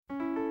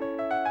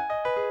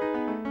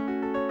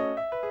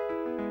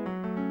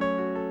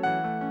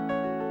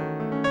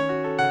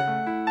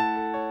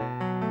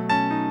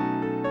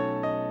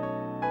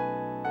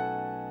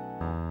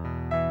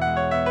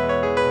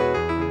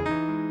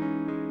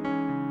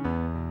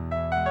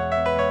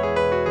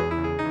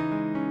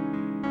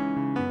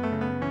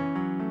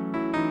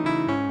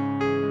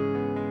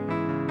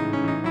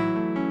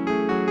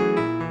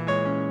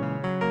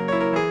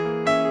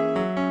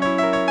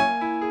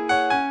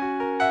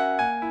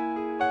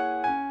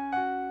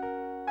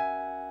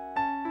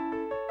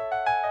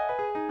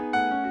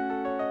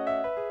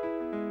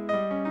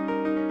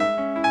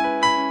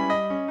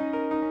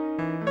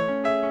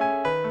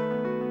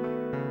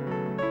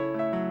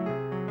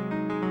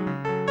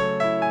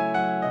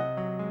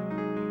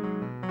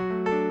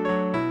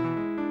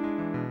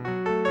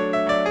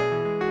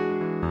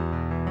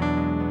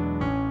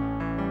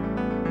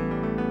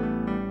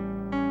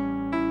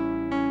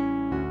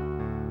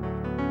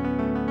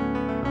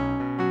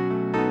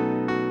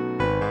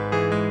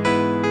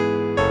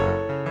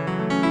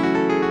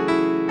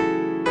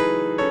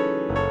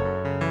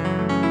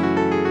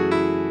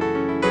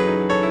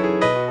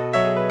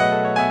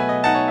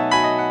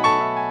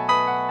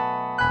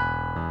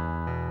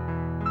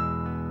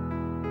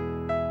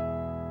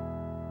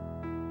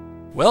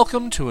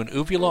Welcome to an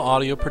Uvula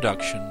audio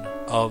production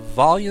of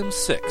Volume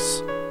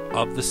 6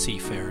 of the Sea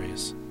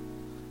Fairies.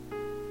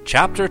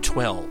 Chapter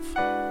 12,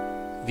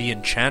 The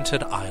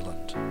Enchanted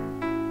Island.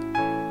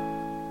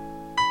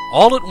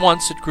 All at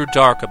once it grew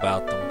dark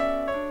about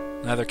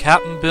them. Neither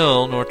Cap'n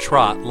Bill nor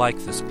Trot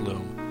liked this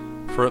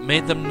gloom, for it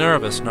made them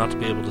nervous not to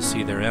be able to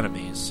see their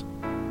enemies.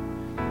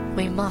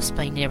 "We must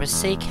be near a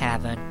sea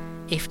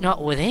cavern, if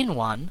not within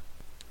one,"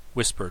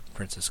 whispered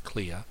Princess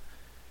Clea.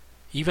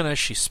 Even as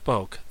she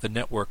spoke, the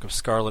network of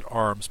scarlet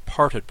arms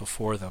parted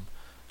before them,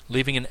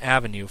 leaving an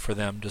avenue for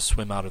them to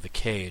swim out of the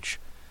cage.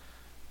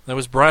 There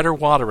was brighter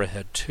water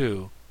ahead,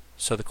 too,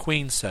 so the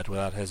Queen said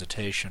without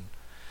hesitation,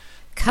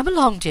 "Come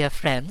along, dear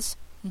friends,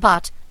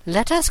 but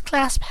let us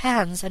clasp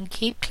hands and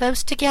keep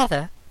close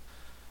together."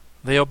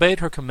 They obeyed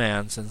her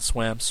commands and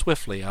swam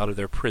swiftly out of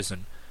their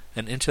prison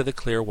and into the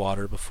clear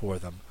water before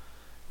them,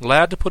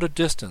 glad to put a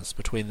distance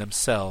between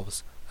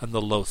themselves and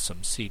the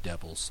loathsome sea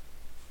devils.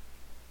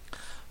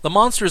 The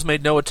monsters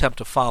made no attempt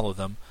to follow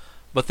them,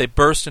 but they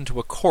burst into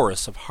a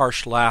chorus of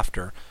harsh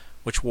laughter,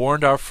 which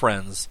warned our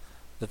friends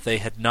that they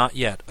had not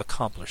yet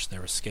accomplished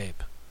their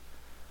escape.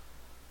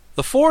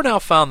 The four now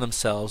found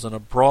themselves in a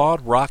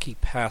broad, rocky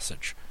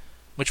passage,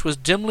 which was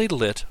dimly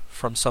lit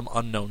from some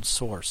unknown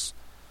source.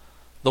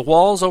 The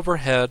walls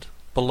overhead,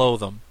 below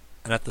them,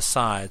 and at the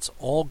sides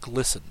all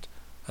glistened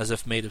as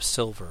if made of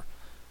silver,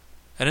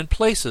 and in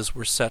places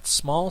were set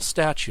small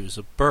statues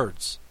of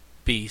birds,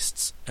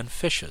 beasts, and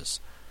fishes,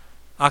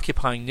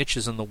 occupying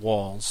niches in the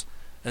walls,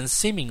 and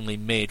seemingly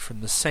made from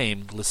the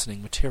same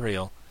glistening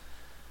material.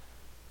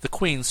 The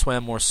Queen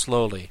swam more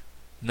slowly,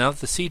 now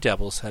that the sea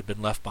devils had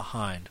been left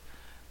behind,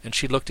 and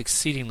she looked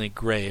exceedingly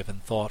grave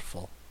and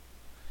thoughtful.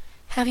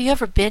 "Have you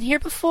ever been here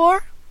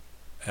before?"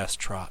 asked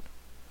Trot.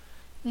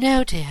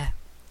 "No, dear,"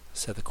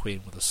 said the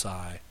Queen with a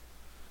sigh.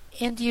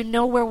 "And do you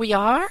know where we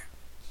are?"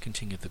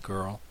 continued the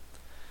girl.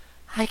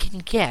 "I can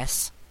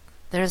guess.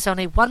 There is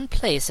only one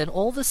place in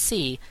all the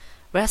sea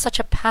where such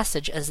a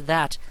passage as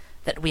that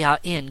we are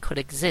in could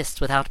exist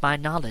without my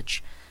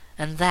knowledge,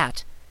 and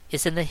that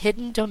is in the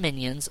hidden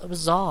dominions of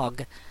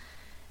Zog.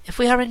 If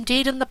we are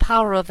indeed in the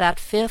power of that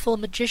fearful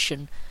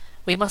magician,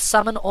 we must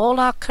summon all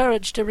our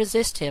courage to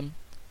resist him,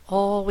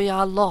 or we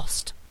are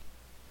lost."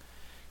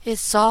 "Is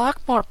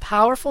Zog more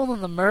powerful than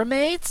the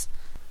mermaids?"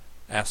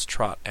 asked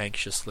Trot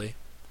anxiously.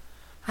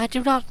 "I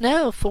do not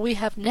know, for we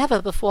have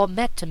never before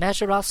met to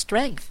measure our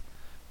strength,"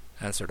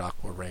 answered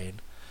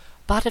Aquarain.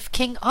 "But if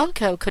King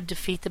Anko could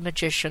defeat the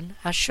magician,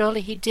 as surely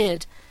he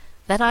did,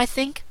 then I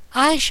think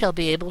I shall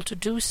be able to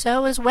do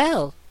so as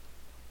well."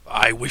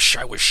 "I wish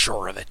I was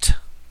sure of it,"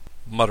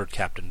 muttered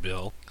Captain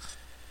Bill.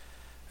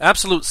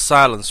 Absolute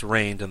silence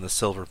reigned in the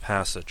silver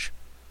passage.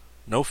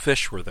 No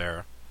fish were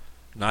there.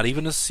 Not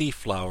even a sea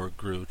flower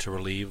grew to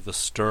relieve the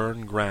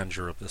stern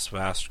grandeur of this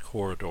vast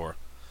corridor.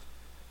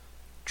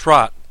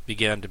 Trot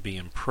began to be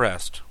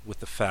impressed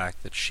with the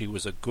fact that she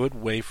was a good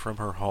way from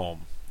her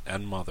home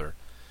and mother,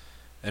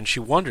 and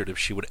she wondered if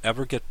she would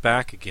ever get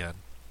back again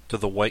to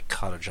the white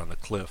cottage on the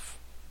cliff.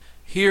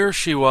 Here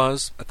she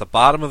was, at the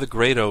bottom of the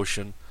great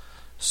ocean,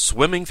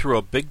 swimming through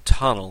a big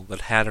tunnel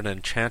that had an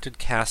enchanted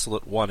castle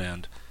at one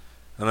end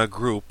and a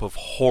group of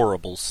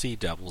horrible sea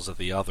devils at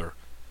the other.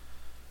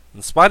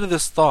 In spite of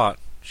this thought,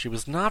 she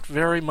was not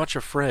very much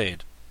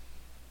afraid.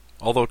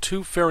 Although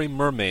two fairy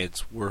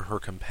mermaids were her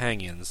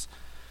companions,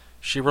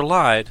 she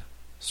relied,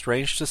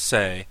 strange to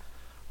say,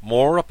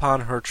 more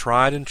upon her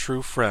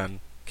tried-and-true friend,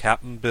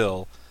 Cap'n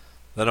Bill,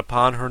 than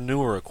upon her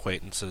newer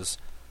acquaintances,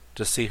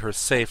 to see her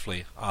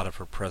safely out of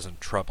her present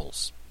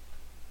troubles.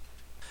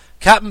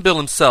 Cap'n Bill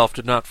himself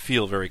did not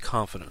feel very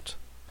confident.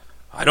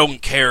 "I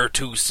don't care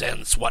 2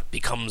 cents what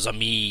becomes of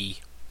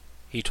me,"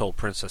 he told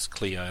Princess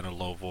Clea in a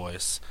low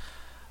voice,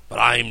 "but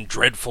I'm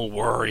dreadful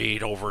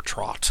worried over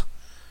Trot.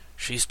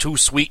 She's too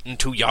sweet and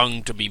too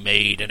young to be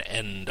made an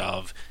end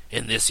of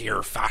in this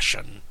 'ere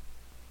fashion."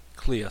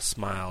 Clea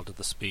smiled at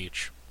the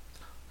speech.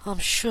 "I'm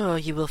sure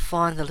you will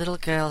find the little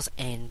girl's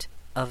end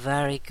a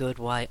very good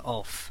way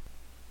off,"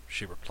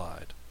 she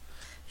replied.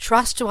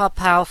 "Trust to our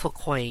powerful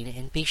Queen,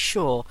 and be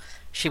sure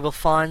she will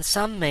find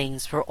some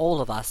means for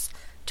all of us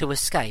to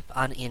escape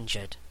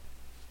uninjured."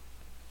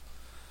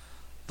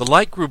 The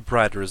light grew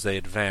brighter as they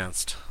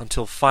advanced,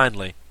 until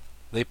finally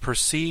they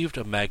perceived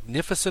a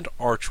magnificent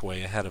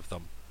archway ahead of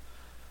them.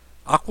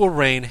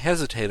 Aquarain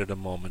hesitated a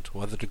moment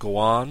whether to go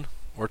on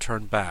or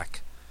turn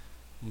back,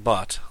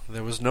 but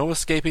there was no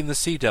escaping the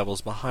sea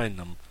devils behind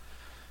them,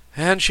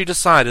 and she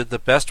decided the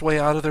best way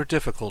out of their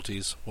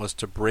difficulties was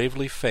to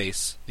bravely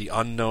face the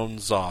unknown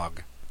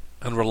Zog,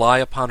 and rely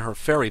upon her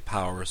fairy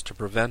powers to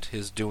prevent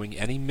his doing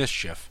any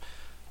mischief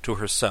to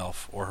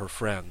herself or her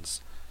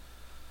friends.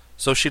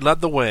 So she led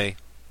the way,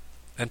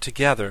 and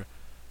together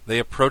they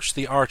approached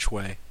the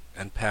archway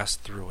and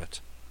passed through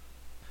it.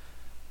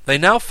 They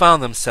now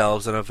found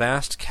themselves in a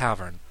vast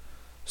cavern,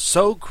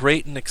 so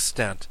great in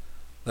extent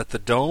that the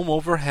dome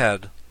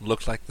overhead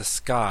looked like the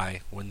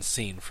sky when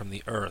seen from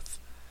the earth.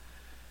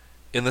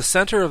 In the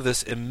center of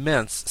this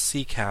immense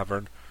sea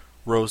cavern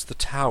rose the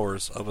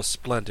towers of a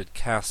splendid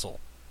castle.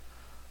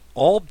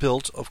 all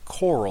built of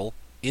coral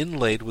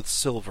inlaid with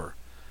silver,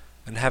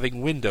 and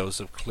having windows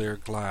of clear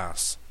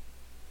glass.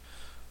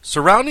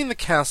 Surrounding the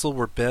castle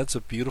were beds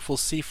of beautiful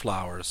sea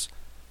flowers,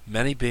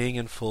 many being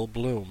in full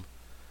bloom,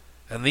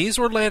 and these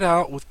were laid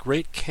out with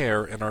great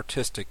care and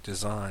artistic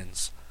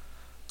designs.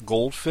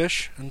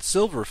 Goldfish and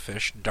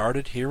silverfish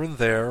darted here and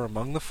there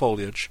among the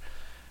foliage,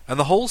 and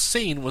the whole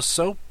scene was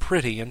so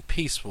pretty and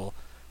peaceful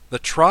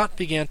that Trot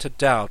began to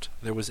doubt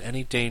there was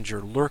any danger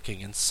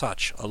lurking in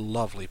such a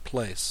lovely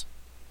place.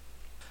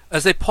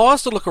 As they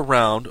paused to look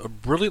around, a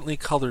brilliantly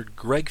colored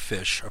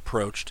gregfish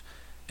approached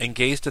and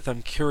gazed at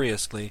them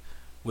curiously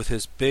with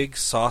his big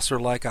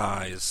saucer-like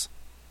eyes.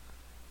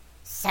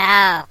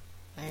 "So,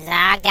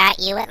 Zog got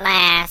you at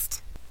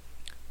last,"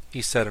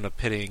 he said in a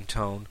pitying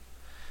tone.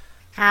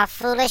 "How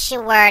foolish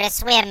you were to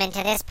swim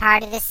into this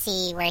part of the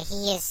sea where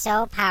he is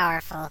so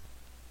powerful."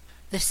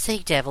 The sea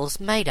devils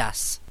made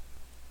us,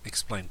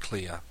 explained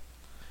Clea.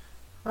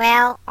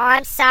 "Well,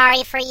 I'm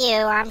sorry for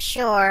you, I'm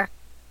sure,"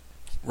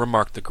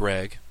 remarked the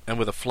Greg, and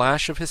with a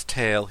flash of his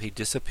tail he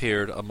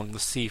disappeared among the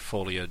sea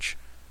foliage.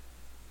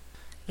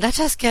 "Let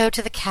us go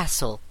to the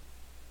castle,"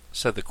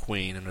 said the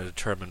Queen in a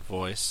determined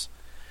voice.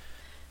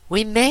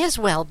 "We may as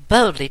well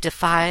boldly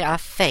defy our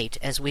fate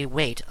as we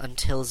wait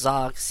until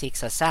Zog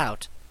seeks us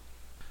out."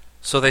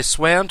 So they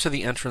swam to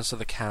the entrance of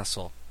the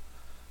castle.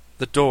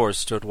 The doors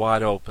stood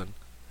wide open,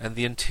 and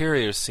the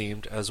interior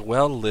seemed as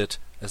well lit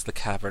as the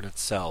cavern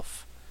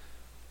itself,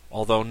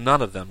 although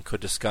none of them could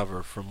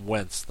discover from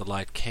whence the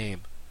light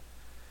came.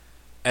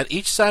 At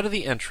each side of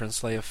the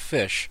entrance lay a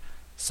fish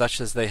such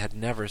as they had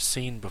never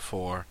seen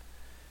before.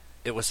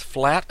 It was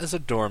flat as a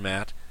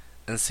doormat,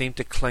 and seemed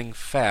to cling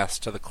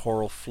fast to the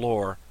coral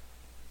floor.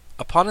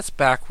 Upon its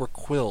back were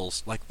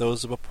quills like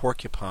those of a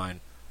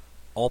porcupine,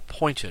 all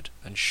pointed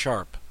and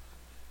sharp.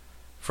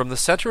 From the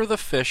center of the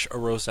fish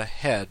arose a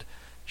head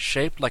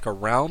shaped like a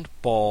round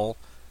ball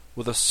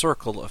with a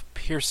circle of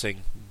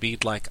piercing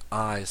bead-like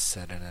eyes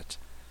set in it.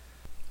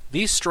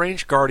 These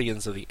strange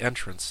guardians of the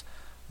entrance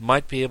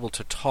might be able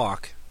to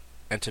talk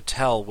and to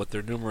tell what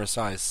their numerous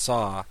eyes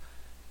saw,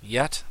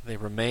 yet they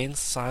remained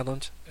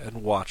silent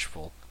and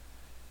watchful.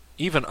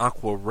 Even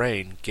Aqua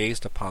Rain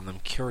gazed upon them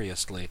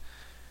curiously,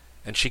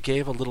 and she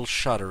gave a little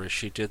shudder as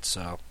she did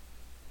so.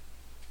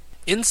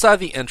 Inside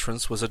the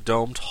entrance was a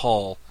domed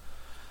hall,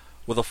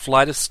 with a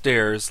flight of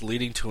stairs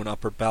leading to an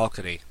upper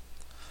balcony.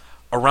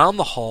 Around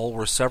the hall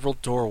were several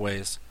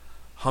doorways,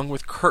 hung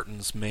with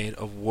curtains made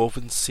of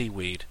woven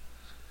seaweed.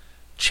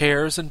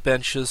 Chairs and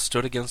benches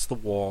stood against the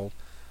wall,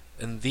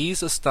 and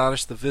these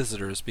astonished the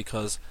visitors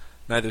because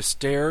neither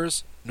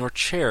stairs nor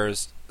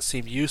chairs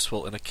seemed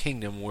useful in a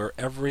kingdom where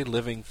every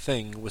living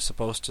thing was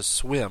supposed to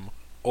swim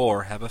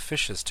or have a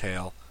fish's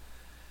tail.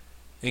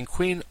 In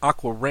Queen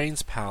Aqua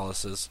Rain's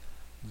palaces,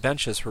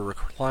 benches for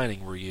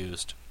reclining were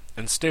used,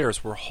 and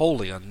stairs were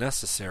wholly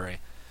unnecessary.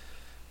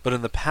 But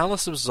in the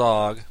palace of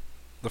Zog,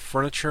 the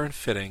furniture and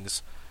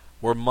fittings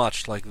were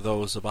much like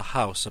those of a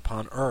house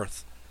upon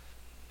earth,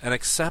 and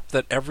except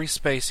that every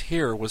space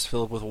here was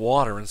filled with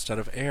water instead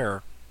of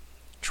air,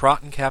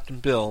 Trot and Captain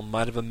Bill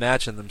might have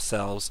imagined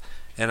themselves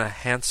in a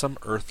handsome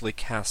earthly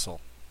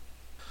castle.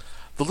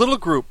 The little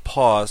group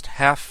paused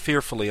half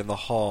fearfully in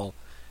the hall,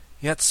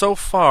 yet so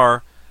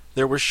far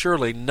there was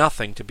surely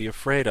nothing to be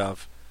afraid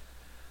of.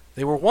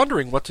 They were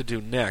wondering what to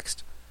do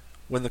next,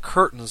 when the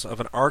curtains of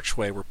an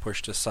archway were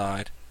pushed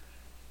aside,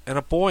 and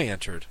a boy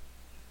entered.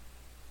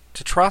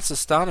 To Trot's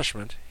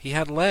astonishment, he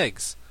had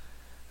legs,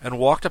 and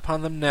walked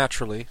upon them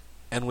naturally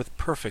and with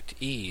perfect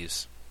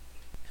ease.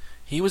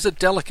 He was a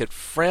delicate,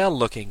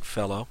 frail-looking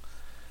fellow,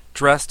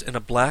 dressed in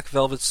a black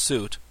velvet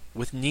suit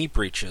with knee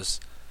breeches.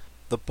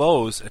 The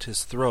bows at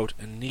his throat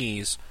and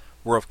knees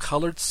were of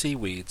colored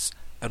seaweeds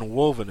and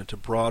woven into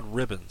broad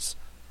ribbons.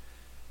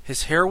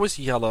 His hair was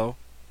yellow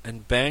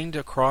and banged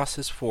across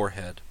his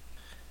forehead.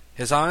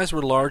 His eyes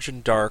were large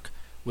and dark,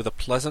 with a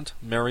pleasant,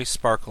 merry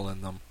sparkle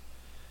in them.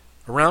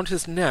 Around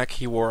his neck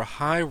he wore a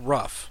high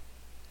ruff,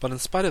 but in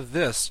spite of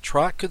this,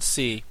 Trot could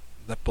see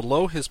that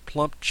below his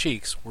plump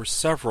cheeks were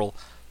several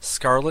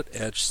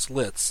scarlet-edged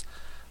slits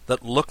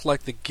that looked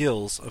like the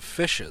gills of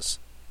fishes,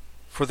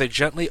 for they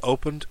gently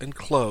opened and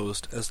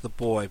closed as the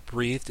boy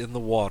breathed in the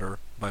water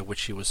by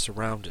which he was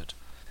surrounded.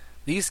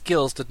 These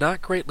gills did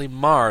not greatly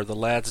mar the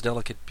lad's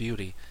delicate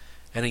beauty,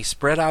 and he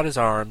spread out his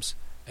arms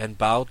and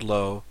bowed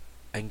low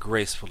and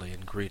gracefully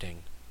in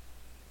greeting.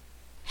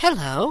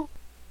 "Hello,"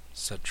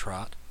 said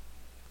Trot.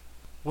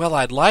 "Well,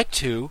 I'd like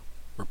to,"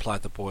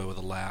 replied the boy with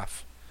a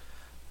laugh.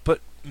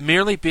 "But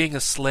merely being a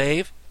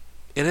slave,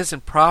 it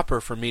isn't proper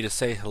for me to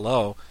say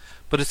hello,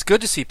 but it's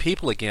good to see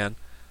people again.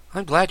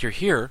 I'm glad you're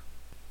here."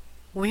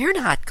 "We're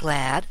not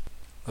glad,"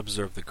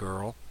 observed the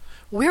girl.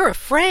 "We're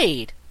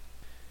afraid."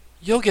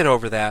 "You'll get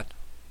over that,"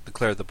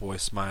 declared the boy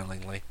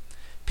smilingly.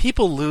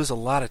 "People lose a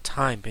lot of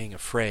time being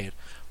afraid.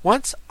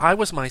 Once I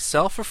was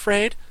myself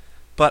afraid,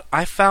 but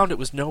I found it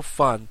was no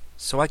fun,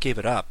 so I gave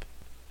it up."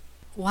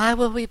 "Why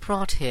were we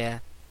brought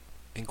here?"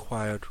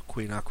 inquired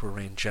Queen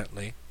Aquarain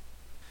gently.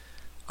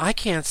 "I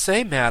can't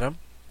say, madam,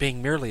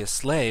 being merely a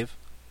slave,"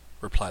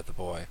 replied the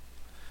boy.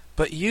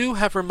 But you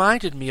have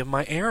reminded me of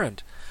my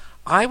errand.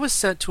 I was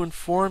sent to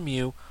inform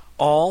you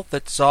all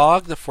that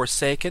Zog the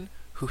Forsaken,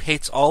 who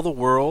hates all the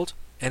world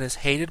and is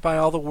hated by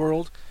all the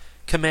world,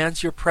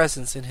 commands your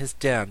presence in his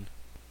den."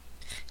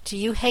 "Do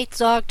you hate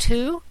Zog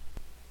too?"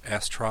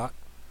 asked Trot.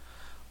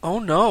 "Oh,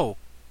 no,"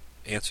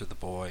 answered the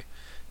boy.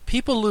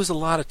 "People lose a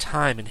lot of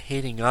time in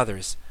hating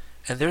others,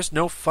 and there's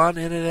no fun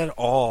in it at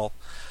all.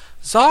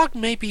 Zog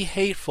may be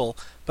hateful,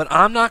 but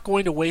I'm not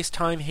going to waste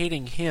time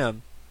hating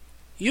him.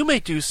 You may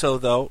do so,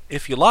 though,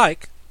 if you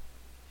like."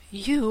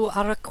 "You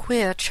are a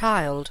queer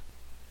child,"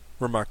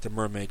 remarked the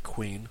Mermaid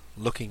Queen,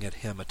 looking at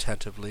him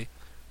attentively.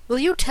 "Will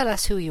you tell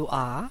us who you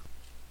are?"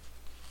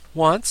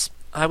 "Once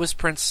I was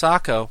Prince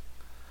Sako,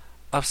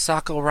 of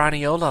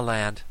Sako-Raniola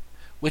land,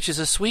 which is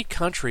a sweet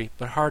country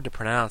but hard to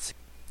pronounce,"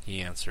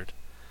 he answered.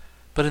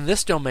 "But in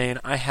this domain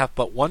I have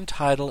but one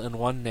title and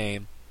one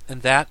name,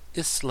 and that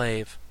is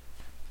Slave."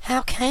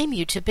 "How came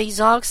you to be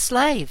Zog's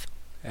slave?"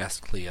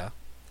 asked Clea.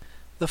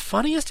 "The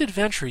funniest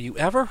adventure you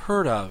ever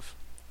heard of,"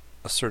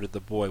 asserted the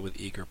boy with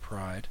eager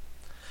pride.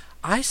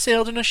 "I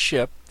sailed in a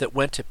ship that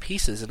went to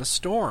pieces in a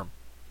storm.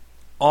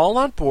 All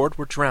on board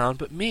were drowned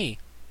but me,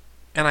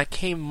 and I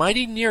came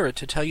mighty near it,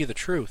 to tell you the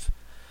truth.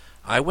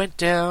 I went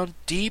down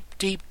deep,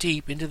 deep,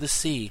 deep into the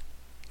sea,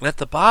 and at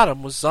the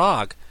bottom was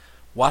Zog,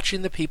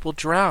 watching the people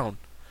drown.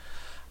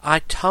 I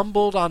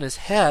tumbled on his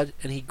head,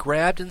 and he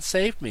grabbed and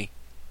saved me,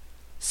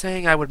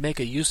 saying I would make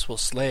a useful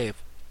slave.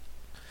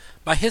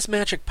 By his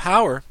magic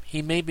power,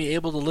 he made me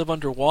able to live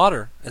under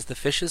water, as the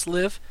fishes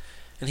live,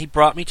 and he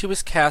brought me to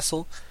his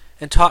castle,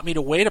 and taught me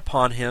to wait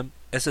upon him,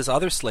 as his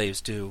other slaves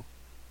do."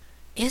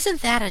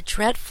 "Isn't that a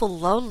dreadful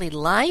lonely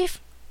life?"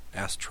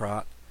 asked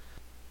Trot.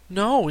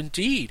 "No,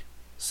 indeed,"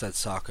 said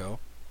Sako.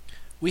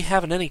 "We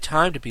haven't any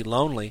time to be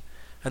lonely,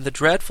 and the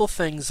dreadful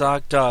things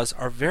Zog does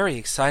are very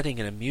exciting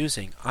and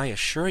amusing, I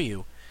assure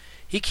you.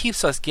 He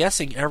keeps us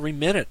guessing every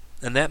minute,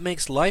 and that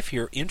makes life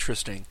here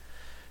interesting.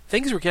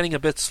 Things were getting a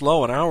bit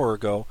slow an hour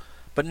ago,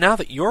 but now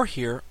that you're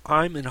here,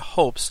 I'm in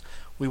hopes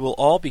we will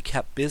all be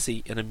kept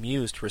busy and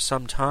amused for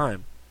some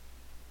time."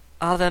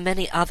 "Are there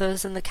many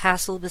others in the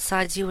castle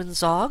besides you and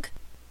Zog?"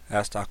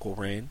 asked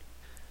Aquarain.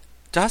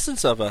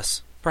 "Dozens of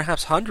us,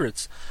 perhaps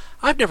hundreds.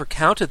 I've never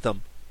counted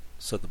them,"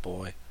 said the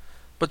boy.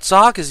 "But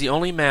Zog is the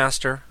only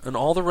master, and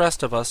all the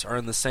rest of us are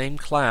in the same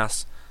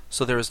class,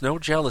 so there is no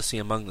jealousy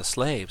among the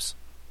slaves."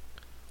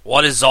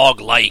 "What is Zog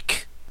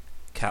like?"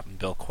 Captain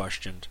Bill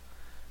questioned.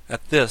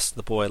 At this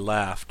the boy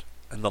laughed,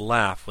 and the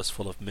laugh was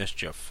full of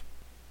mischief.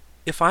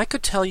 "If I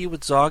could tell you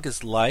what Zog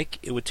is like,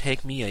 it would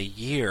take me a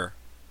year,"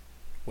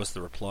 was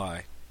the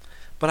reply.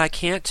 "But I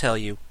can't tell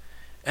you.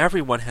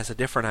 Everyone has a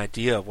different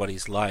idea of what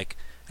he's like,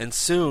 and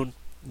soon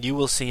you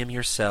will see him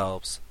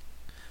yourselves."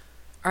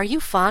 "Are you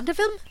fond of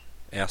him?"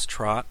 asked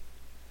Trot.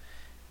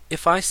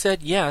 "If I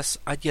said yes,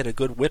 I'd get a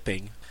good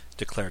whipping,"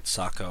 declared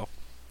Sako.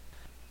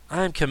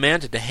 "I am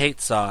commanded to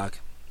hate Zog,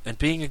 and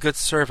being a good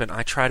servant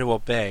I try to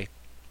obey.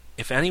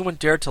 If anyone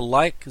dared to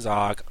like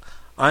Zog,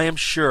 I am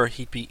sure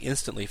he'd be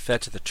instantly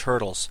fed to the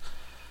turtles.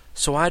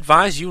 So I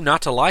advise you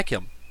not to like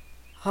him."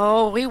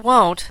 "Oh, we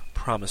won't,"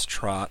 promised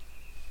Trot.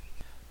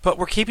 "But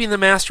we're keeping the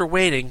master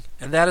waiting,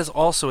 and that is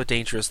also a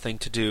dangerous thing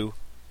to do,"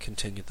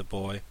 continued the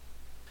boy.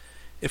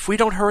 "If we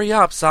don't hurry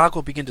up, Zog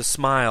will begin to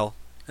smile,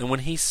 and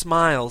when he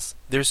smiles,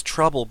 there's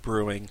trouble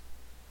brewing."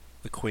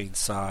 The Queen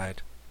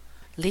sighed.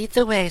 "Lead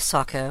the way,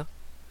 Sako,"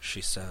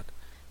 she said.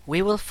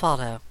 "We will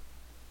follow."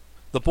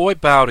 The boy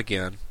bowed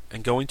again,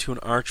 and going to an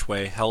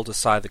archway held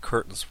aside the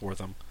curtains for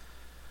them.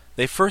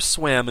 They first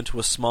swam into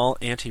a small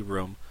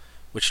anteroom,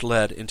 which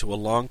led into a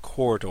long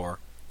corridor,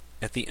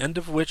 at the end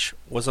of which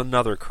was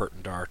another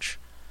curtained arch.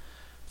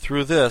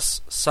 Through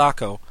this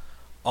Sako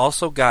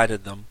also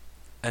guided them,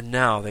 and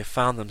now they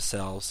found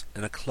themselves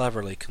in a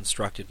cleverly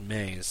constructed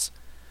maze.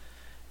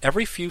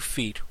 Every few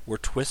feet were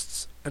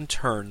twists and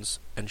turns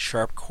and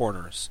sharp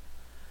corners,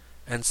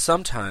 and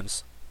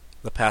sometimes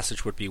the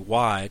passage would be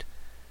wide,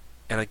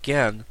 and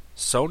again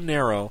so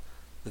narrow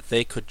that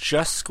they could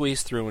just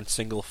squeeze through in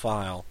single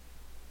file.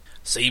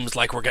 "Seems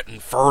like we're getting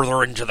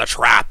further into the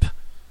trap,"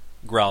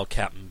 growled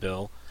Captain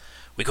Bill.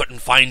 "We couldn't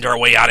find our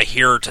way out of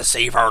here to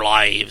save our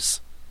lives."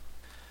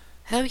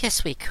 "Oh,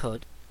 yes, we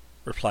could,"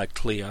 replied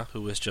Clea,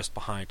 who was just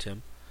behind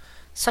him.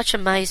 "Such a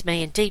maze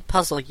may indeed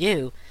puzzle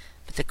you,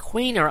 but the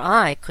Queen or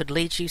I could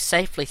lead you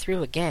safely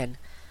through again.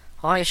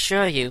 I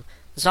assure you,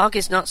 Zog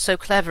is not so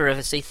clever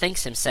as he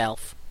thinks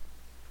himself."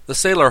 The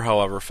sailor,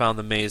 however, found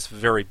the maze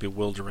very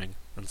bewildering,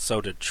 and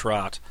so did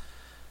Trot.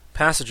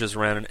 Passages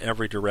ran in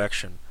every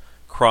direction,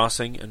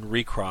 crossing and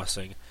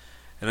recrossing,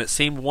 and it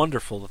seemed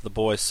wonderful that the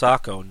boy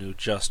Sako knew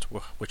just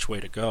which way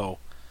to go.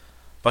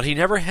 But he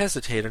never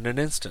hesitated an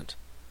instant.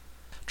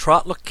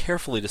 Trot looked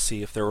carefully to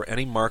see if there were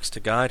any marks to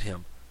guide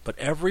him, but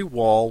every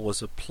wall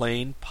was of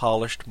plain,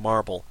 polished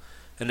marble,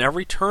 and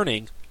every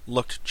turning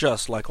looked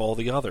just like all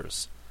the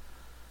others.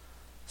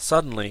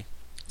 Suddenly,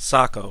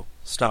 Sako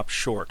stopped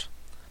short.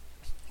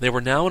 They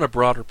were now in a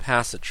broader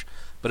passage,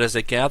 but as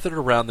they gathered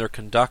around their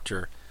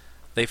conductor,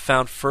 they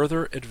found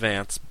further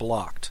advance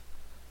blocked.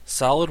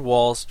 Solid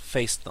walls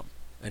faced them,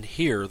 and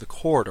here the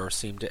corridor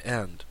seemed to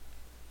end.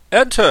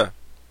 "Enter!"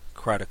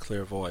 cried a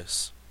clear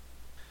voice.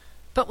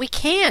 "But we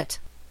can't,"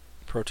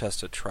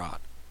 protested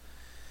Trot.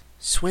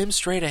 "Swim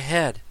straight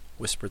ahead,"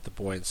 whispered the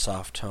boy in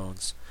soft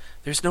tones.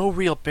 "There's no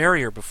real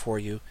barrier before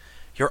you.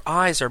 Your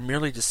eyes are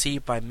merely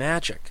deceived by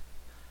magic."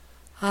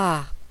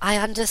 "Ah, I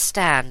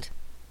understand,"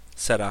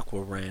 said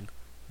Aquarain,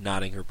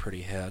 nodding her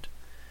pretty head.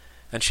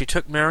 And she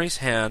took Mary's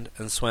hand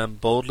and swam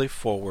boldly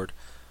forward,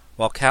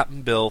 while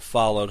Cap'n Bill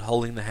followed,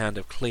 holding the hand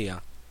of Clea.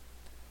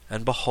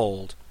 And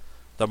behold,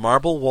 the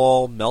marble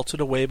wall melted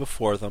away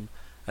before them,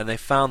 and they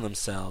found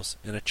themselves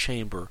in a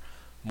chamber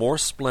more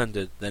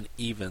splendid than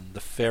even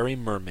the fairy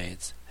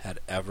mermaids had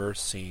ever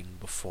seen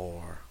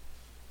before.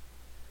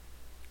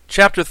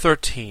 Chapter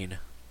 13.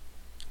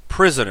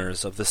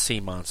 Prisoners of the Sea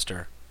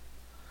Monster.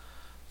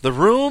 The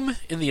room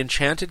in the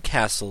enchanted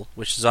castle,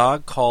 which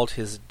Zog called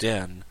his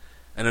den,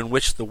 and in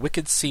which the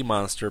wicked sea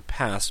monster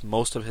passed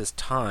most of his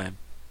time,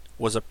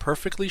 was a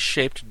perfectly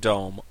shaped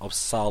dome of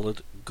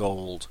solid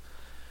gold.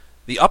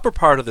 The upper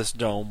part of this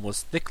dome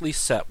was thickly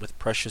set with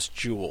precious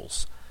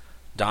jewels,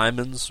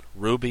 diamonds,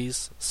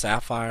 rubies,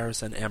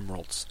 sapphires, and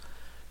emeralds,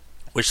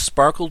 which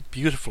sparkled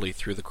beautifully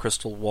through the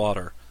crystal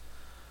water.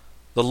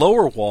 The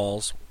lower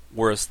walls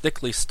were as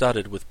thickly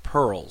studded with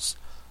pearls,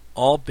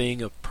 all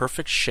being of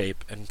perfect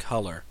shape and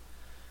color.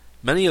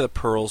 Many of the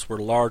pearls were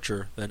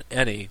larger than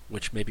any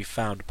which may be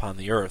found upon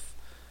the earth,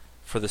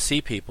 for the sea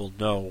people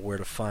know where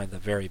to find the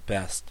very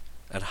best,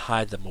 and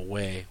hide them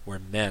away where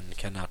men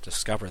cannot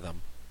discover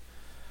them.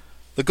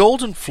 The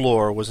golden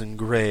floor was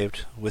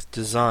engraved with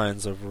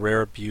designs of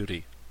rare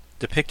beauty,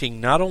 depicting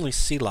not only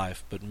sea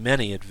life but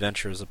many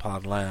adventures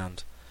upon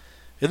land.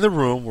 In the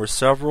room were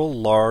several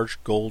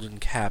large golden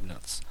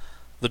cabinets,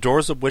 the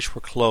doors of which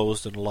were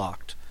closed and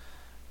locked,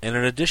 and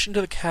in addition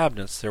to the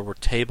cabinets there were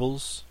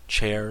tables,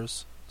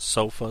 chairs,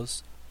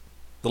 sofas,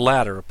 the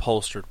latter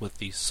upholstered with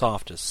the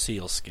softest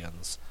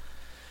sealskins.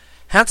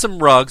 Handsome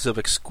rugs of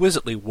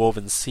exquisitely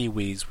woven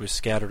seaweeds were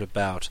scattered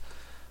about,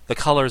 the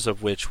colors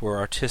of which were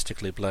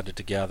artistically blended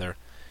together.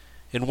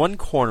 In one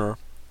corner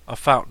a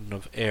fountain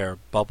of air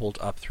bubbled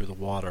up through the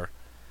water.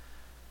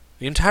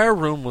 The entire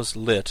room was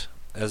lit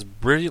as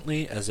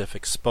brilliantly as if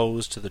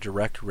exposed to the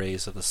direct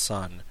rays of the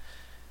sun,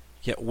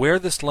 yet where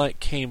this light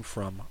came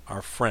from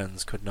our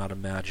friends could not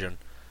imagine.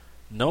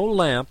 No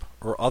lamp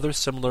or other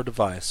similar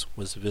device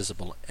was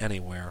visible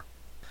anywhere.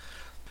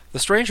 The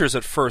strangers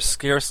at first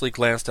scarcely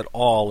glanced at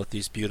all at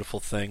these beautiful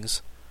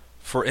things,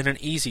 for in an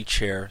easy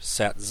chair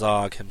sat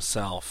Zog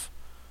himself,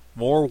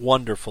 more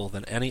wonderful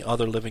than any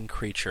other living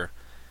creature,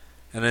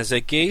 and as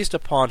they gazed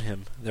upon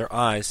him their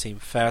eyes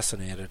seemed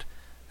fascinated,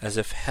 as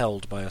if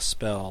held by a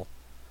spell.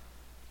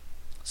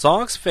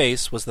 Zog's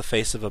face was the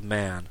face of a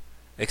man,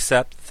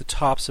 except that the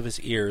tops of his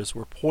ears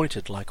were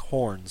pointed like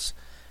horns,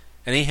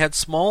 and he had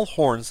small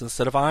horns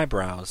instead of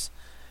eyebrows,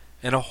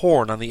 and a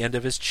horn on the end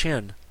of his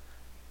chin.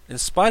 In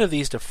spite of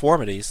these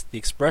deformities, the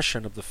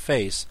expression of the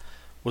face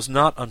was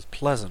not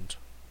unpleasant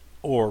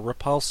or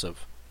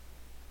repulsive.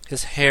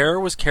 His hair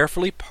was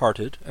carefully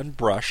parted and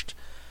brushed,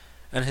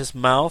 and his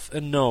mouth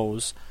and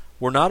nose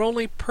were not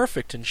only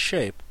perfect in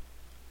shape,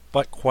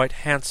 but quite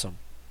handsome.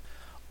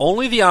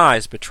 Only the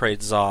eyes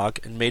betrayed Zog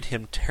and made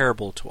him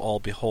terrible to all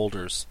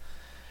beholders.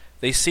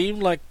 They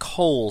seemed like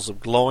coals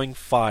of glowing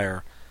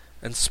fire,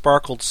 and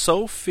sparkled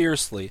so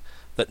fiercely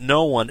that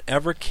no one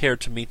ever cared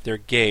to meet their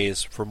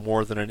gaze for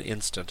more than an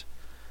instant.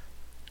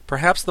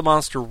 Perhaps the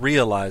monster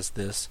realized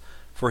this,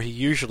 for he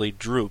usually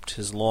drooped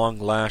his long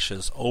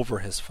lashes over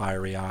his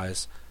fiery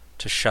eyes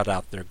to shut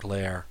out their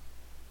glare.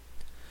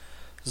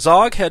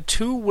 Zog had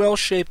 2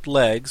 well-shaped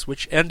legs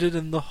which ended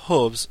in the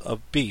hooves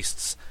of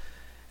beasts.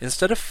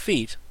 Instead of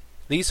feet,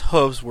 these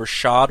hooves were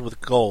shod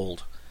with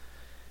gold.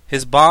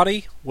 His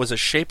body was a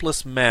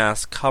shapeless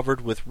mass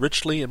covered with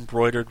richly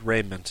embroidered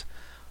raiment,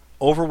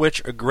 over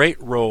which a great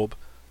robe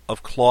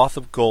of cloth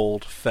of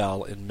gold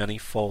fell in many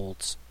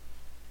folds.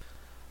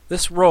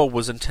 This robe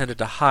was intended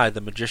to hide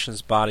the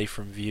magician's body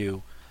from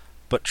view,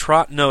 but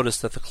Trot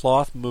noticed that the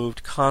cloth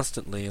moved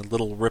constantly in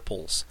little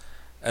ripples,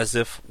 as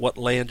if what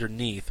lay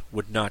underneath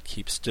would not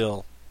keep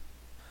still.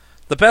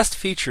 The best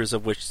features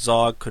of which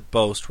Zog could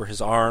boast were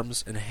his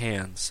arms and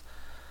hands,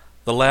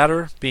 the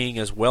latter being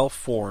as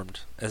well-formed,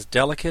 as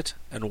delicate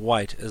and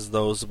white as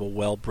those of a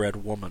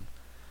well-bred woman.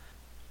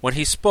 When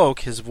he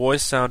spoke, his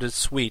voice sounded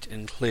sweet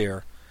and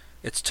clear.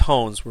 Its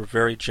tones were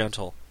very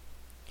gentle.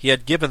 He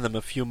had given them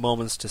a few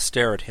moments to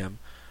stare at him,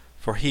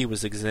 for he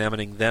was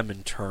examining them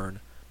in turn,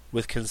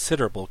 with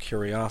considerable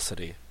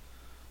curiosity.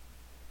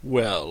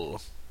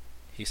 "Well,"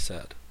 he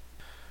said,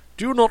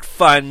 "do you not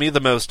find me the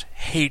most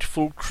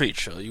hateful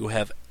creature you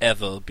have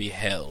ever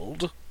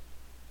beheld?"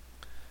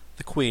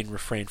 The Queen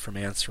refrained from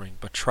answering,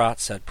 but Trot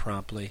said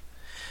promptly,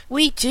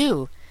 "We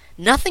do.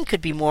 Nothing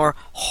could be more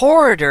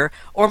horrider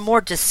or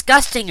more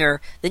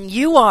disgustinger than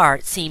you are,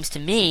 it seems to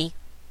me."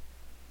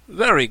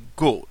 Very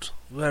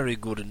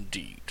good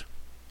indeed,"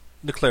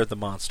 declared the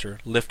monster,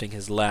 lifting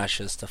his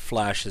lashes to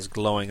flash his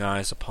glowing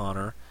eyes upon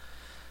her.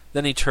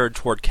 Then he turned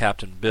toward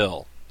Captain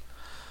Bill.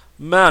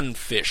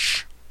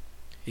 "Man-fish,"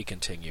 he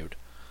continued,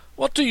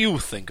 What do you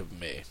think of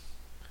me?"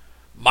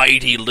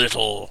 "Mighty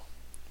little,"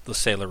 the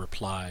sailor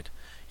replied.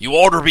 "You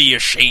ought to be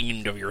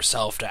ashamed of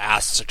yourself to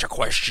ask such a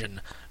question,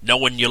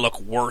 knowing you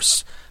look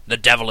worse than the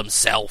devil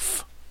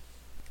himself."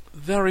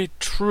 "Very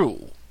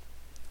true,"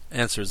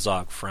 answered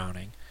Zog,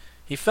 frowning.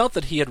 He felt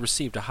that he had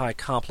received a high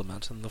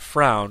compliment, and the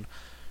frown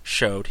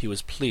showed he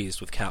was pleased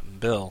with Captain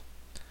Bill.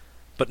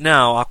 But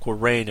now Aqua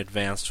Rain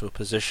advanced to a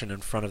position in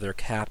front of their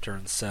captor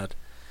and said,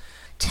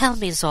 "Tell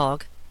me,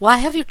 Zog, why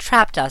have you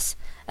trapped us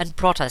and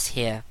brought us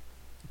here?"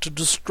 "To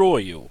destroy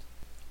you,"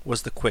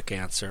 was the quick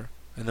answer,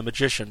 and the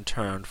magician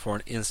turned for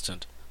an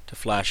instant to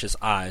flash his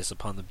eyes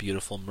upon the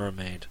beautiful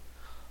mermaid.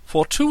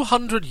 "For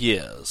 200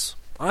 years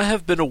I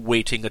have been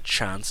awaiting a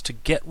chance to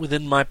get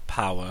within my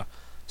power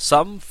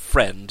some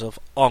friend of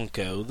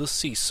Onko the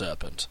sea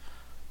serpent,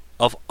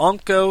 of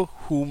Onko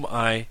whom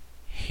I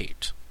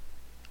hate,"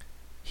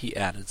 he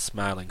added,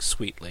 smiling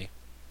sweetly.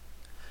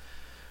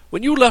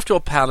 "When you left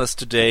your palace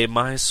today,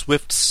 my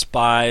swift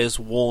spies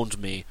warned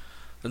me,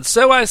 and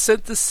so I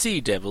sent the sea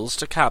devils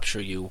to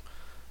capture you.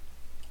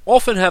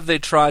 Often have they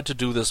tried to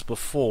do this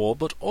before,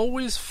 but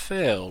always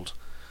failed.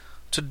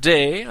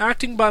 Today,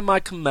 acting by my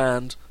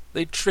command,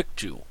 they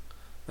tricked you,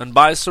 and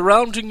by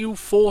surrounding you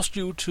forced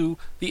you to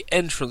the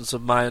entrance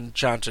of my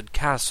enchanted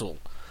castle.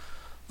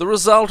 The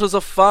result is a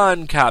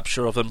fine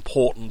capture of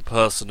important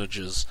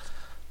personages.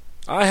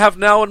 I have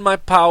now in my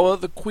power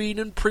the Queen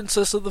and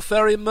Princess of the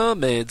Fairy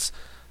Mermaids,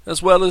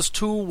 as well as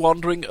 2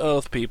 wandering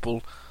earth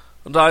people,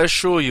 and I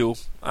assure you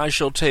I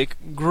shall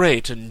take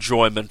great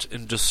enjoyment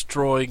in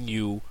destroying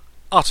you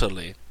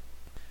utterly."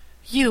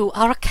 "You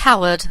are a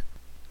coward,"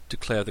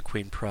 declared the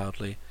Queen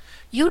proudly.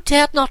 "You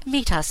dared not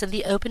meet us in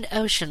the open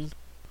ocean."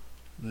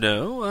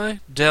 "No, I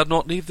dared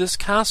not leave this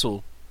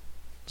castle,"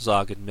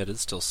 Zog admitted,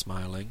 still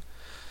smiling.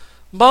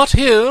 "But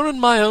here,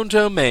 in my own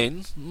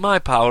domain, my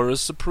power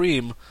is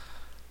supreme.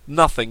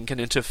 Nothing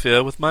can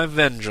interfere with my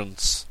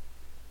vengeance."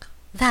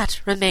 "That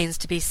remains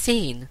to be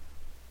seen,"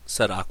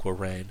 said Aqua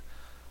Rain,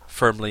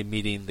 firmly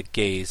meeting the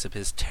gaze of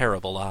his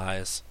terrible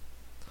eyes.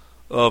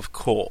 "Of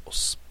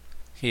course,"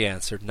 he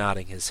answered,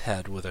 nodding his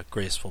head with a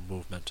graceful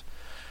movement.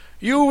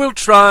 "You will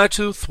try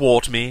to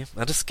thwart me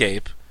and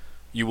escape.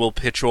 You will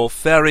pit your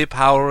fairy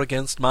power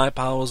against my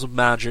powers of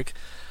magic.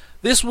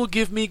 This will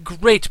give me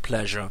great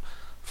pleasure,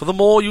 for the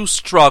more you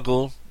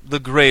struggle, the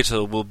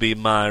greater will be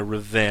my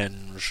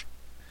revenge."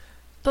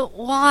 "But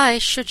why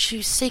should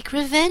you seek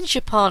revenge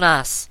upon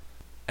us?"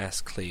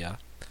 asked Clea.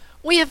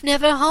 "We have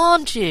never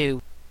harmed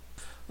you."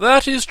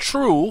 "That is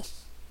true.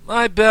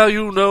 I bear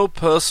you no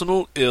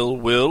personal ill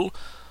will,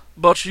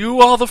 but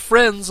you are the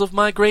friends of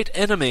my great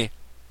enemy,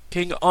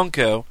 King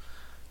Onko,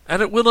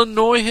 and it will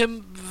annoy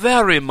him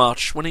very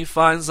much when he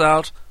finds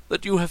out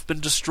that you have been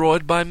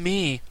destroyed by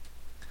me.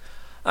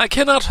 I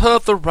cannot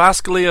hurt the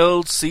rascally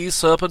old sea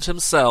serpent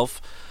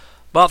himself,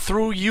 but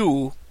through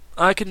you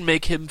I can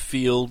make him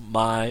feel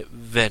my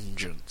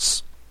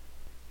vengeance."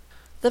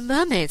 "The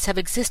mermaids have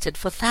existed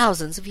for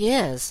thousands of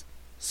years,"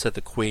 said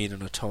the Queen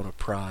in a tone of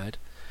pride.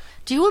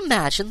 "Do you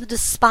imagine the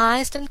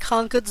despised and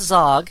conquered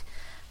Zog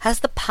has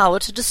the power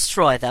to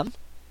destroy them?"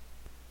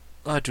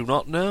 "I do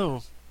not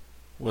know,"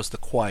 was the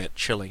quiet,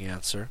 chilling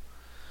answer.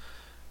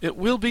 "It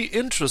will be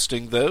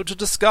interesting, though, to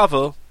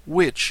discover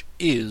which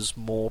is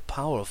more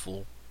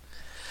powerful."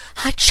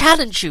 "I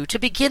challenge you to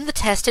begin the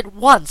test at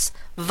once,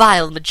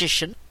 vile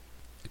magician!"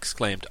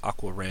 exclaimed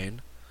Aqua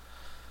Rain.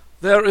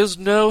 "There is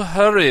no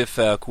hurry,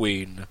 fair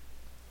Queen,"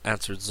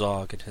 answered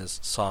Zog in his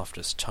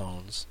softest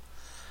tones.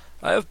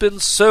 "I have been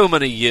so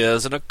many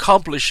years in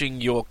accomplishing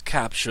your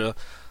capture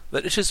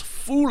that it is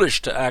foolish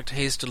to act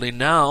hastily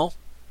now.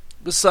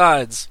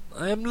 Besides,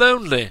 I am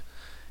lonely.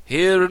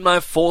 Here in my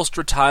forced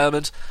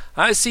retirement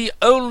I see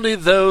only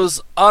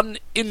those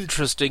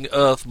uninteresting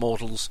earth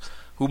mortals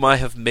whom I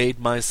have made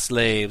my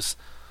slaves,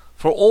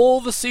 for all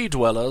the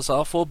sea-dwellers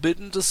are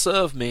forbidden to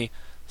serve me,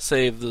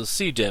 save the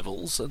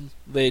sea-devils, and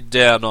they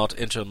dare not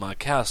enter my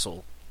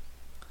castle.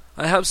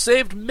 I have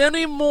saved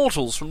many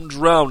mortals from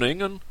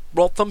drowning, and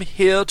brought them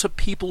here to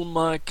people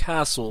my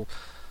castle,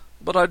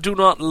 but I do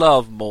not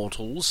love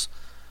mortals.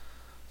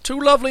 2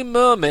 lovely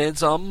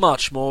mermaids are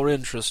much more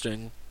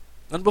interesting,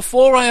 and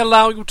before I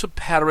allow you to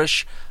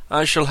perish,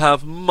 I shall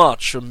have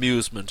much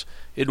amusement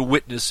in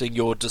witnessing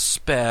your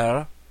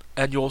despair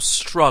and your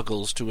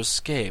struggles to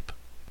escape.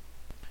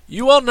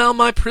 You are now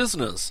my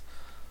prisoners.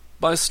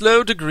 By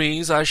slow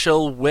degrees I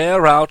shall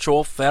wear out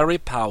your fairy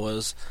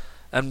powers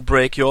and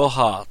break your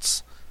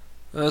hearts,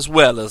 as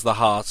well as the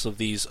hearts of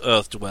these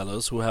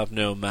earth-dwellers who have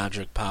no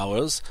magic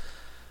powers,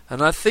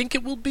 and I think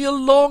it will be a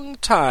long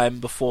time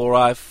before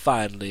I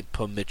finally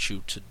permit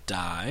you to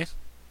die."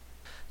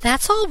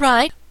 "That's all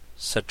right,"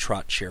 said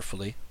Trot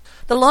cheerfully.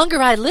 "The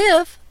longer I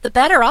live, the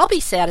better I'll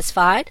be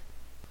satisfied."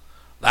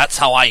 "That's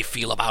how I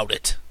feel about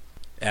it,"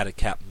 added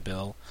Captain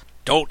Bill.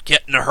 "Don't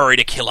get in a hurry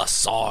to kill us,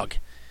 Zog.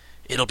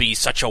 It'll be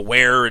such a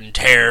wear and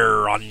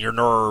tear on your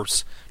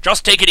nerves.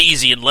 Just take it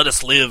easy and let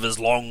us live as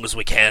long as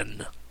we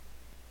can."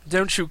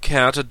 "Don't you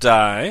care to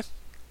die?"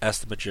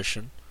 asked the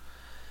magician.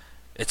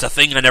 "It's a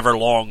thing I never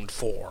longed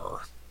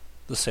for,"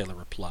 the sailor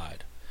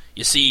replied. "You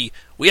You see,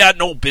 we had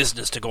no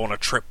business to go on a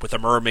trip with the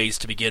mermaids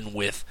to begin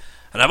with,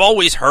 and I've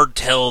always heard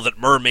tell that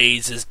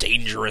mermaids is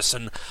dangerous,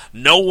 and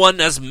no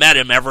one as met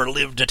 'em ever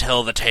lived to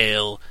tell the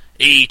tale.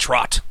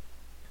 Trot?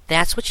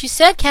 That's what she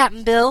said,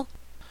 Captain Bill.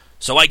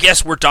 So I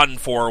guess we're done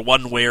for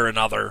one way or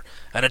another,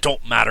 and it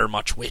don't matter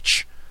much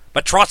which.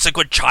 But Trot's a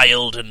good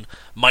child, and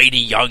mighty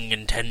young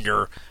and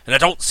tender, and it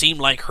don't seem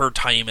like her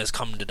time has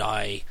come to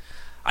die.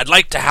 I'd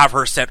like to have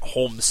her sent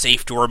home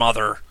safe to her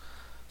mother.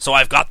 So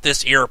I've got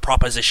this 'ere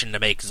proposition to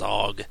make,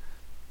 Zog.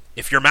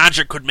 If your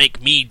magic could make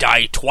me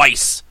die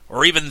twice,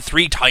 or even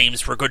 3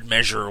 times for good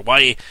measure,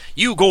 why,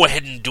 you go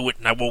ahead and do it,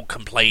 and I won't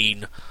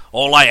complain.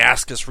 All I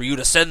ask is for you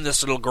to send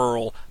this little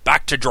girl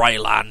back to dry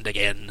land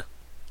again.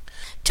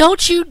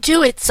 Don't you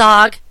do it,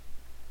 Zog,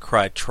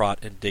 cried Trot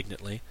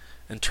indignantly,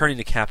 and turning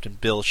to Captain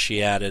Bill,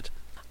 she added,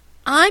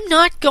 I'm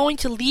not going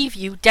to leave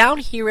you down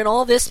here in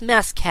all this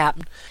mess,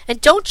 Captain, and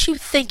don't you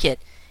think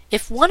it.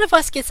 If one of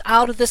us gets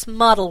out of this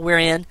muddle we're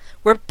in,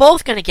 we're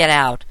both going to get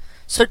out.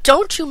 So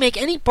don't you make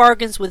any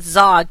bargains with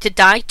Zog to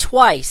die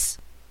twice.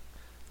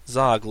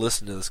 Zog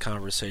listened to this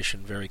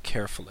conversation very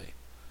carefully.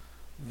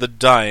 The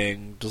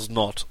dying does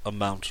not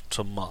amount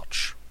to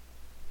much,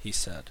 he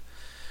said.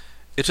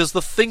 It is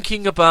the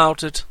thinking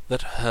about it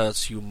that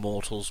hurts you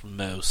mortals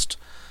most.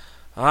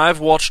 I've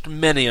watched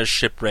many a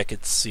shipwreck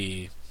at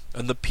sea,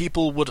 and the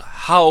people would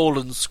howl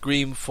and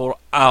scream for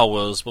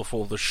hours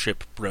before the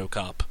ship broke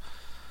up.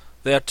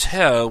 Their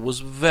terror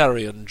was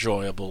very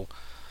enjoyable,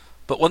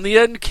 but when the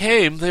end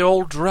came they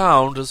all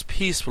drowned as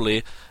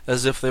peacefully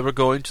as if they were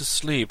going to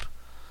sleep.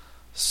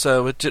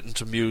 So it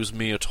didn't amuse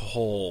me at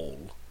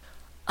all.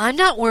 I'm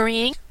not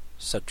worrying,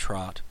 said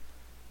Trot.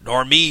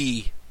 Nor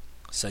me,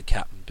 said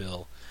Captain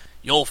Bill.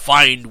 You'll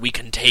find we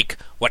can take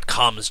what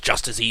comes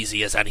just as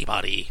easy as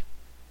anybody.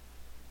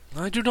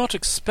 I do not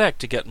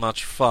expect to get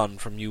much fun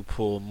from you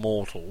poor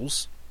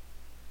mortals,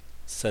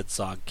 said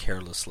Zog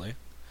carelessly.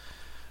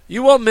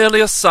 You are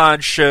merely a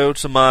sideshow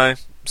to my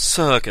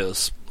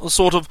circus, a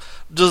sort of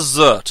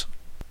dessert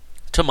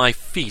to my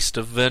feast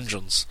of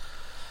vengeance.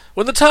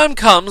 When the time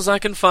comes, I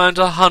can find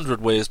 100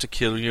 ways to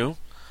kill you.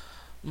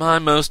 My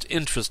most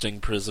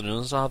interesting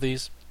prisoners are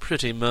these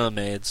pretty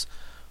mermaids,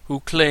 who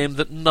claim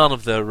that none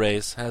of their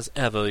race has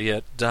ever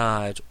yet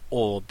died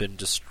or been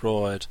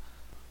destroyed.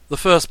 The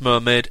first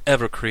mermaid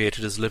ever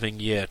created is living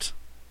yet,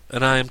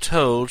 and I am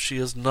told she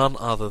is none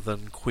other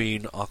than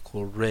Queen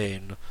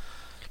Aquarain.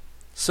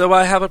 So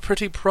I have a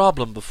pretty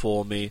problem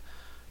before me,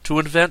 to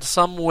invent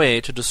some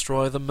way to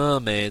destroy the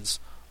mermaids,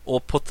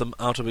 or put them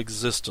out of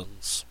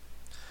existence.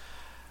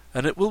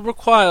 And it will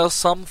require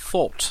some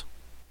thought.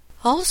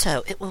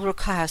 Also, it will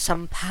require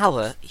some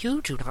power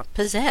you do not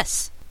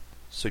possess,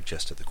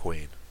 suggested the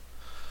Queen.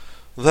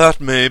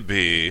 That may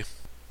be,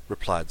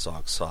 replied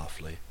Zog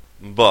softly,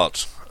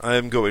 but I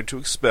am going to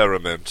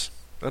experiment,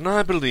 and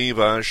I believe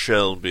I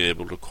shall be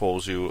able to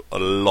cause you a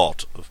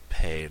lot of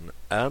pain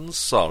and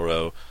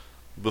sorrow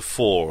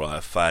before I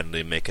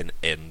finally make an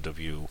end of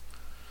you.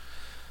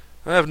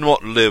 I have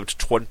not lived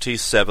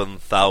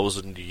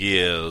 27,000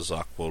 years,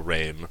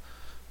 Aquarain,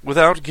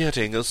 without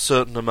getting a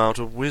certain amount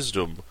of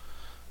wisdom,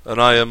 and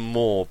I am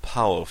more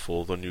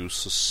powerful than you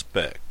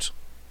suspect.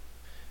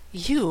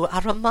 You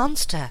are a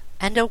monster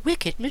and a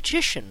wicked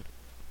magician,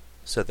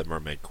 said the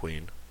Mermaid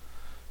Queen.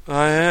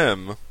 I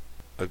am,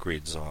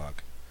 agreed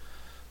Zog,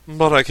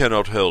 but I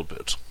cannot help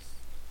it.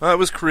 I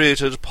was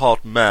created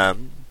part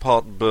man,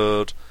 part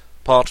bird,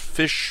 part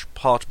fish,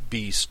 part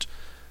beast,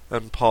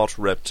 and part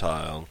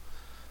reptile,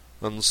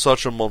 and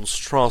such a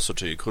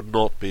monstrosity could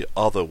not be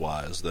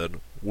otherwise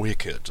than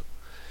wicked.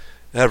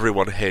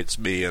 Everyone hates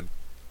me, and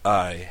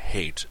I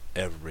hate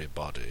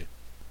everybody.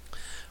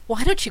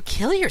 Why don't you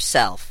kill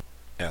yourself?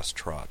 asked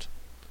Trot.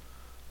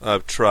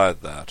 I've tried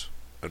that,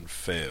 and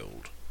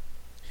failed,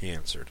 he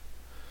answered.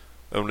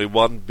 Only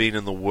one being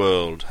in the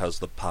world has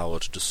the power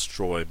to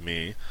destroy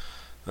me,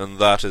 and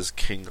that is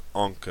King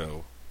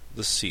Onko,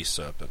 the sea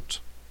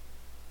serpent.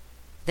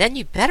 Then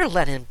you better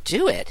let him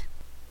do it,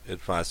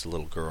 advised the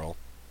little girl.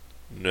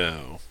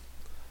 No.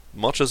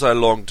 Much as I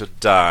long to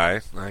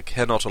die, I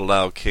cannot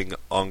allow King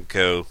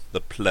Onko the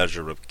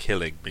pleasure of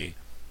killing me.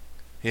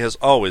 He has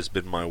always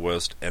been my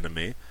worst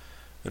enemy,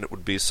 and it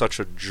would be such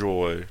a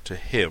joy to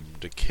him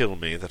to kill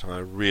me that I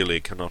really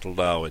cannot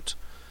allow it.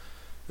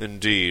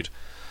 Indeed,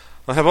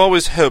 I have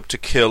always hoped to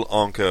kill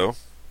Onko.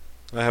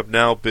 I have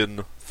now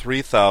been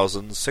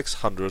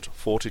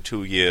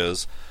 3,642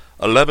 years,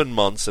 11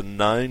 months and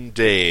 9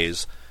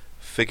 days,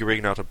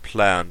 figuring out a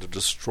plan to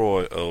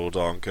destroy old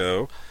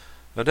Onko,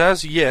 and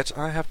as yet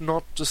I have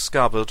not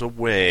discovered a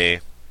way.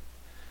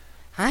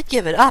 I'd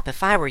give it up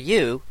if I were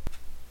you,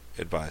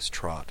 advised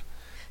Trot.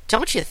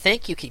 Don't you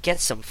think you could get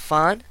some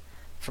fun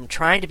from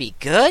trying to be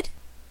good?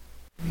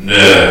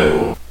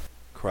 No,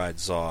 cried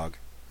Zog,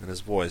 and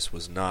his voice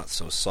was not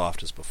so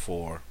soft as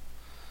before.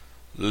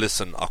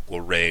 Listen,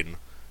 Aquarain,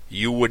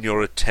 you and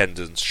your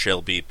attendants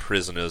shall be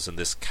prisoners in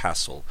this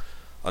castle,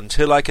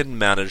 until I can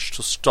manage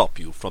to stop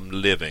you from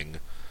living.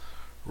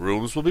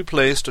 Rooms will be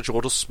placed at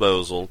your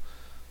disposal,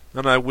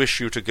 and I wish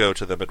you to go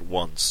to them at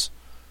once.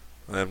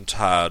 I am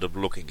tired of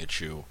looking at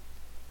you,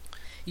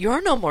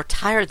 You're no more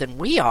tired than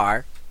we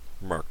are.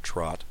 remarked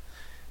Trot.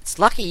 It's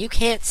lucky you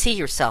can't see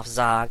yourself,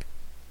 Zog.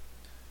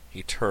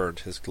 He turned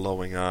his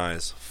glowing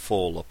eyes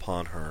full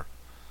upon her.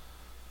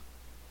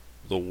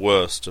 The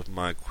worst of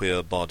my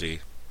queer body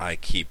I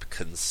keep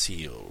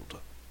concealed,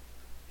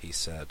 he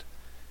said.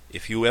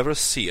 If you ever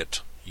see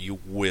it, you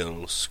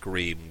will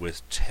scream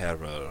with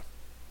terror.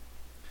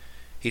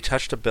 He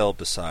touched a bell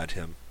beside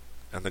him,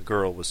 and the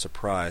girl was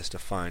surprised to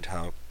find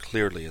how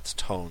clearly its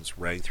tones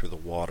rang through the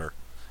water.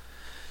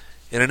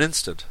 In an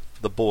instant,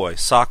 the boy,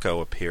 Sacco,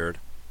 appeared,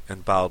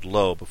 and bowed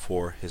low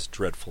before his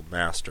dreadful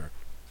master.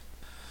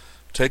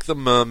 "Take the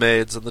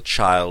mermaids and the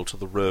child to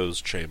the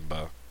rose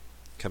chamber,"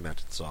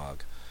 commanded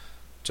Zog.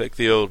 "Take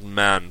the old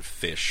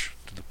man-fish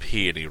to the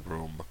peony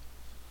room."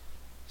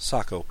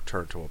 Sacco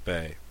turned to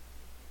obey.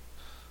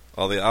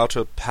 "Are the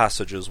outer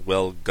passages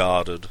well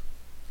guarded?"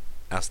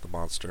 asked the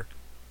monster.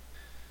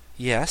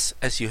 "Yes,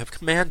 as you have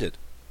commanded,"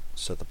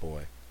 said the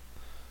boy.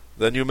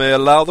 "Then you may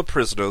allow the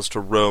prisoners to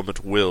roam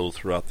at will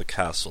throughout the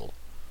castle.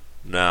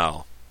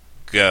 Now,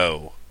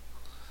 go."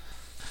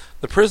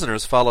 The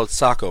prisoners followed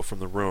Sacco from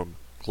the room,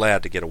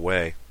 glad to get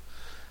away.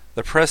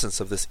 The presence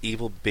of this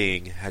evil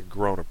being had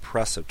grown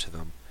oppressive to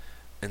them,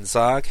 and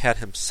Zog had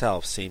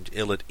himself seemed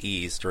ill at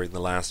ease during the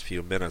last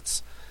few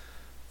minutes.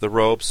 The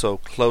robe so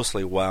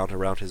closely wound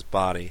around his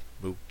body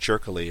moved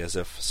jerkily as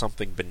if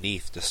something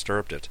beneath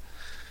disturbed it,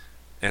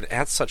 and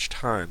at such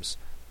times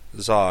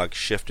Zog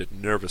shifted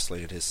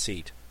nervously in his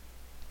seat.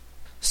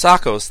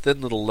 Sacco's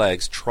thin little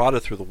legs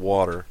trotted through the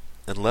water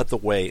and led the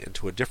way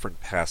into a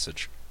different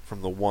passage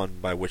from the one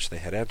by which they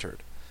had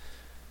entered.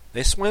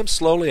 They swam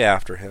slowly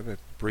after him and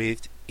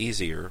breathed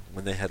easier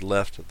when they had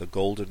left the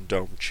golden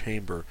domed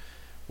chamber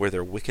where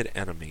their wicked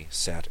enemy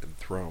sat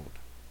enthroned.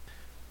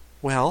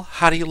 "Well,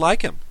 how do you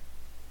like him?"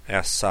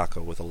 asked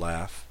Sacco with a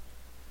laugh.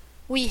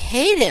 "We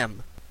hate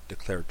him,"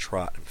 declared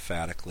Trot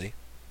emphatically.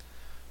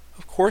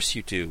 "Of course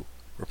you do,"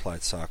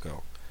 replied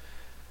Sacco.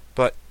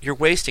 "But you're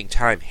wasting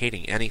time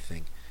hating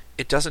anything.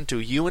 It doesn't do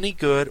you any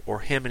good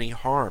or him any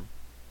harm.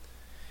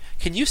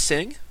 Can you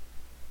sing?"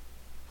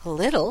 "A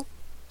little,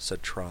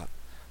 said Trot.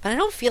 but I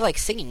don't feel like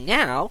singing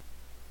now."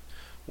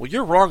 "Well,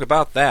 you're wrong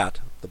about that,"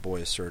 the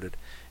boy asserted.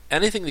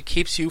 "Anything that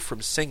keeps you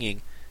from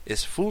singing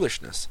is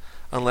foolishness,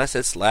 unless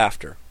it's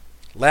laughter.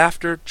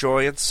 Laughter,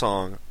 joy, and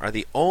song are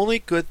the only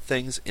good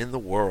things in the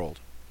world."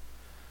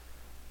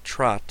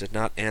 Trot did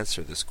not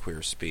answer this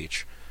queer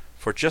speech,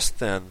 for just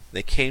then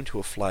they came to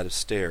a flight of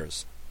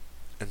stairs,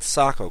 and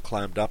Sacco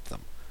climbed up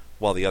them,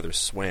 while the others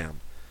swam,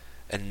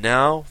 and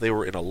now they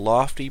were in a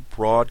lofty,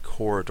 broad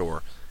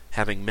corridor,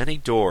 having many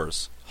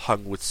doors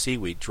hung with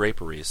seaweed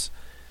draperies.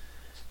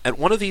 At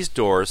one of these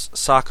doors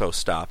Sacco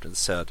stopped and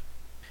said,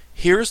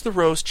 "Here is the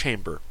rose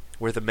chamber,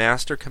 where the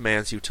master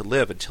commands you to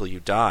live until you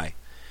die.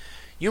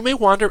 You may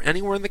wander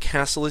anywhere in the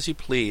castle as you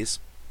please.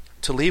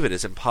 To leave it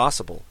is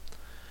impossible.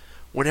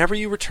 Whenever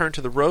you return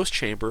to the rose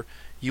chamber,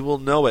 you will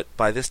know it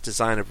by this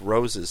design of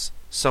roses,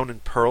 sewn in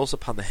pearls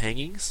upon the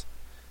hangings.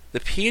 The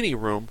peony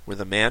room, where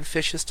the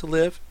man-fish is to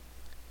live,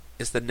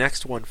 is the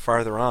next one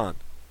farther on."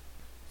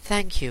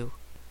 "Thank you.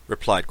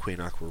 replied Queen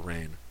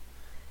Aquarain.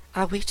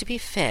 Are we to be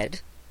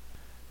fed?"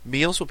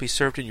 "Meals will be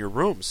served in your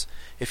rooms.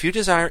 If you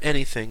desire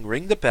anything,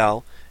 ring the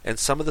bell, and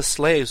some of the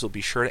slaves will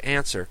be sure to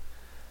answer.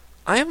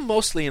 I am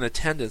mostly in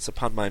attendance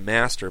upon my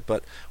master,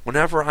 but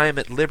whenever I am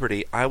at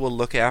liberty I will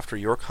look after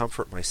your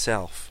comfort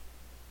myself."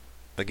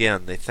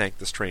 Again they thanked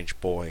the strange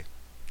boy,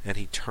 and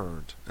he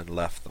turned and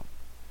left them.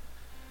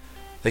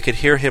 They could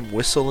hear him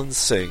whistle and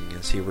sing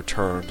as he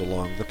returned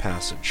along the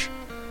passage.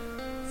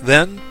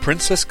 Then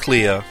Princess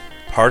Clea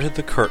parted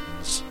the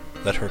curtains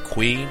that her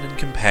queen and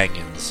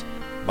companions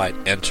might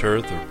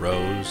enter the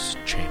rose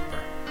chamber.